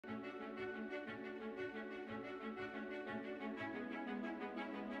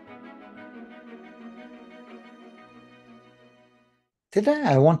Today,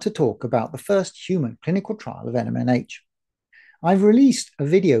 I want to talk about the first human clinical trial of NMNH. I've released a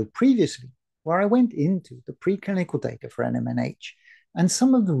video previously where I went into the preclinical data for NMNH and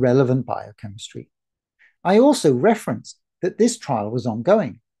some of the relevant biochemistry. I also referenced that this trial was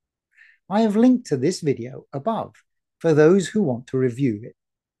ongoing. I have linked to this video above for those who want to review it.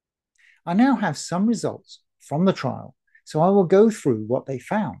 I now have some results from the trial, so I will go through what they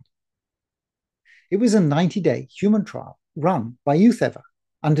found. It was a 90-day human trial run by YouthEver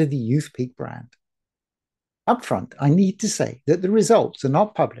under the YouthPeak brand. Upfront, I need to say that the results are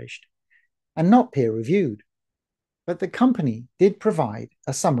not published and not peer-reviewed, but the company did provide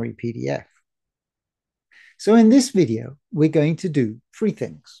a summary PDF. So in this video, we're going to do three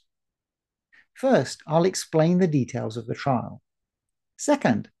things. First, I'll explain the details of the trial.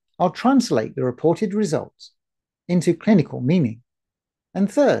 Second, I'll translate the reported results into clinical meaning.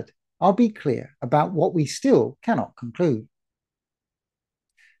 And third, I'll be clear about what we still cannot conclude.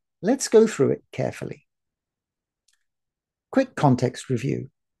 Let's go through it carefully. Quick context review.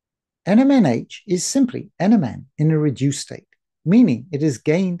 NMNH is simply NMN in a reduced state, meaning it has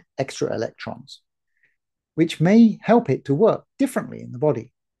gained extra electrons, which may help it to work differently in the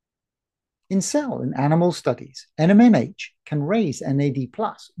body. In cell and animal studies, NMNH can raise NAD+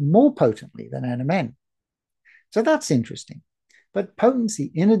 more potently than NMN. So that's interesting, but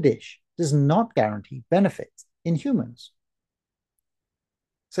potency in a dish does not guarantee benefit in humans.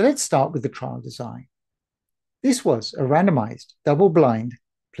 So let's start with the trial design. This was a randomized, double-blind,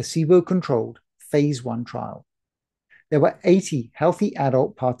 placebo-controlled phase 1 trial. There were 80 healthy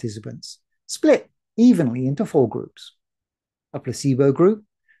adult participants, split evenly into 4 groups. A placebo group,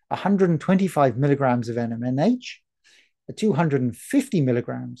 125 milligrams of NMNH, a 250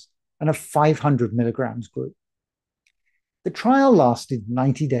 milligrams, and a 500 milligrams group. The trial lasted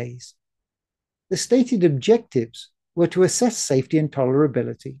 90 days. The stated objectives were to assess safety and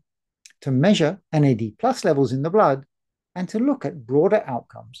tolerability, to measure NAD+ levels in the blood, and to look at broader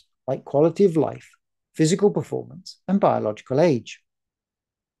outcomes like quality of life, physical performance, and biological age.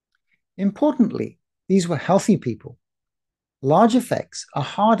 Importantly, these were healthy people. Large effects are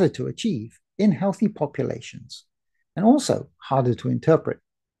harder to achieve in healthy populations and also harder to interpret.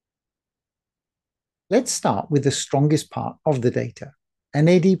 Let's start with the strongest part of the data,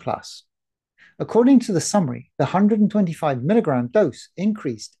 NAD+. According to the summary, the 125 milligram dose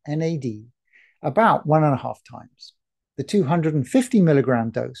increased NAD about 1.5 times, the 250 milligram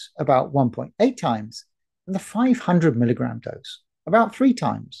dose about 1.8 times, and the 500 milligram dose about 3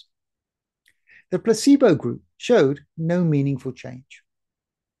 times. The placebo group showed no meaningful change.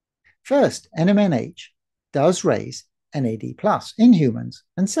 First, NMNH does raise NAD+ in humans,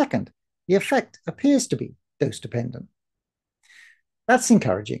 and second, the effect appears to be dose-dependent. That's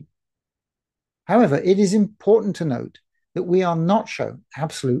encouraging. However, it is important to note that we are not shown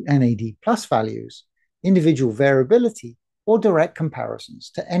absolute NAD+ values, individual variability, or direct comparisons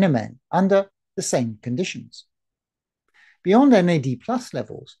to NMN under the same conditions. Beyond NAD+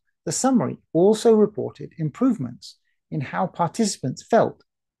 levels, the summary also reported improvements in how participants felt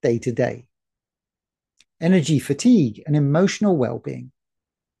day to day. Energy fatigue and emotional well-being.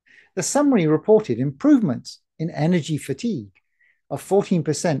 The summary reported improvements in energy fatigue of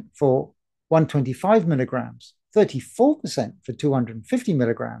 14% for 125 milligrams, 34% for 250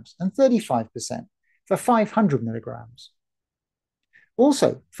 milligrams, and 35% for 500 milligrams.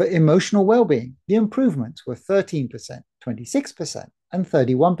 Also, for emotional well-being, the improvements were 13%, 26%, and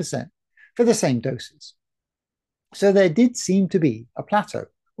 31% for the same doses. So there did seem to be a plateau,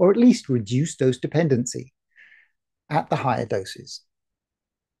 or at least reduced dose dependency at the higher doses.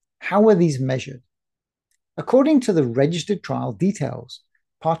 How were these measured? According to the registered trial details,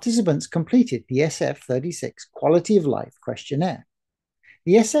 participants completed the SF-36 Quality of Life questionnaire.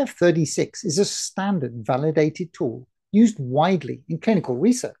 The SF-36 is a standard validated tool used widely in clinical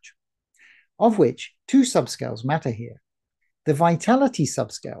research, of which 2 subscales matter here. The vitality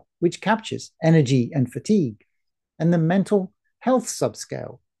subscale, which captures energy and fatigue, and the mental health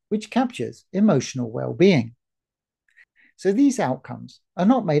subscale, which captures emotional well-being. So these outcomes are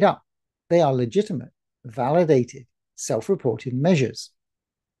not made up. They are legitimate, validated, self-reported measures.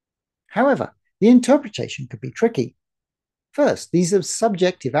 However, the interpretation could be tricky. First, these are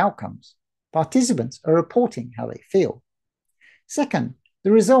subjective outcomes. Participants are reporting how they feel. Second,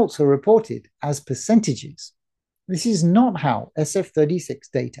 the results are reported as percentages. This is not how SF-36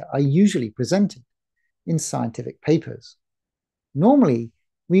 data are usually presented in scientific papers. Normally,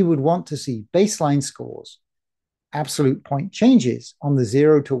 we would want to see baseline scores, absolute point changes on the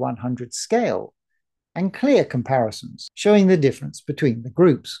 0 to 100 scale, and clear comparisons showing the difference between the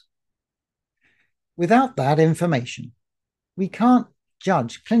groups. Without that information, we can't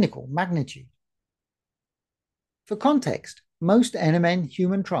judge clinical magnitude. For context, most NMN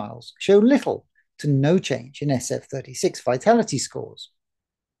human trials show little to no change in SF36 vitality scores.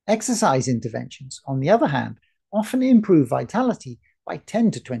 Exercise interventions, on the other hand, often improve vitality by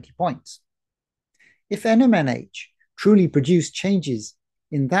 10 to 20 points. If NMNH truly produced changes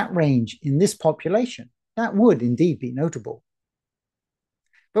in that range in this population, that would indeed be notable.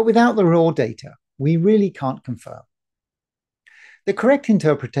 But without the raw data, we really can't confirm. The correct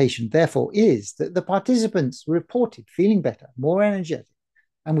interpretation, therefore, is that the participants reported feeling better, more energetic,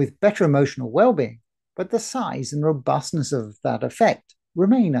 and with better emotional well-being, but the size and robustness of that effect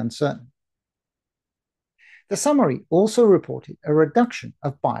remain uncertain. The summary also reported a reduction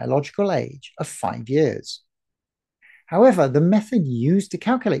of biological age of 5 years. However, the method used to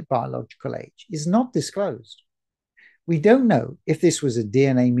calculate biological age is not disclosed. We don't know if this was a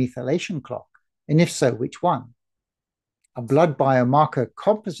DNA methylation clock, and if so, which one? A blood biomarker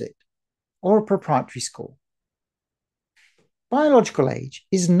composite, or a proprietary score. Biological age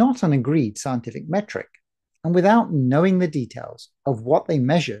is not an agreed scientific metric, and without knowing the details of what they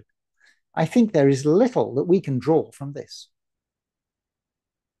measured, I think there is little that we can draw from this.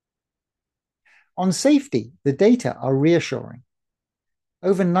 On safety, the data are reassuring.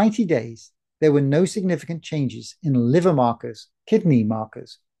 Over 90 days, there were no significant changes in liver markers, kidney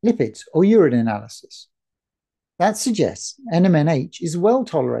markers, lipids, or urine analysis. That suggests NMNH is well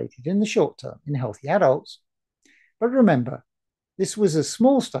tolerated in the short term in healthy adults. But remember, this was a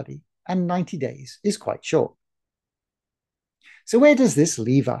small study and 90 days is quite short. So where does this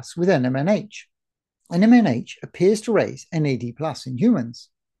leave us with NMNH? NMNH appears to raise NAD+ in humans.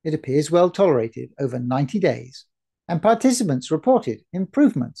 It appears well tolerated over 90 days, and participants reported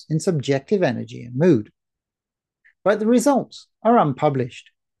improvements in subjective energy and mood. But the results are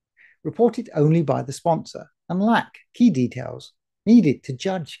unpublished, reported only by the sponsor, and lack key details needed to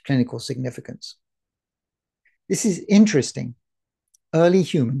judge clinical significance. This is interesting early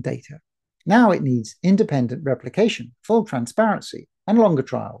human data. Now it needs independent replication, full transparency, and longer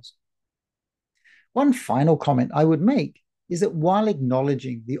trials. One final comment I would make is that while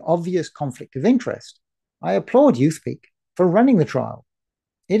acknowledging the obvious conflict of interest, I applaud YouthPeak for running the trial.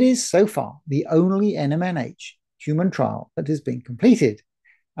 It is so far the only NMNH human trial that has been completed,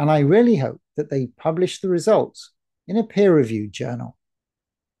 and I really hope that they publish the results in a peer-reviewed journal.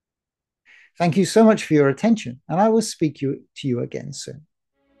 Thank you so much for your attention, and I will speak to you again soon.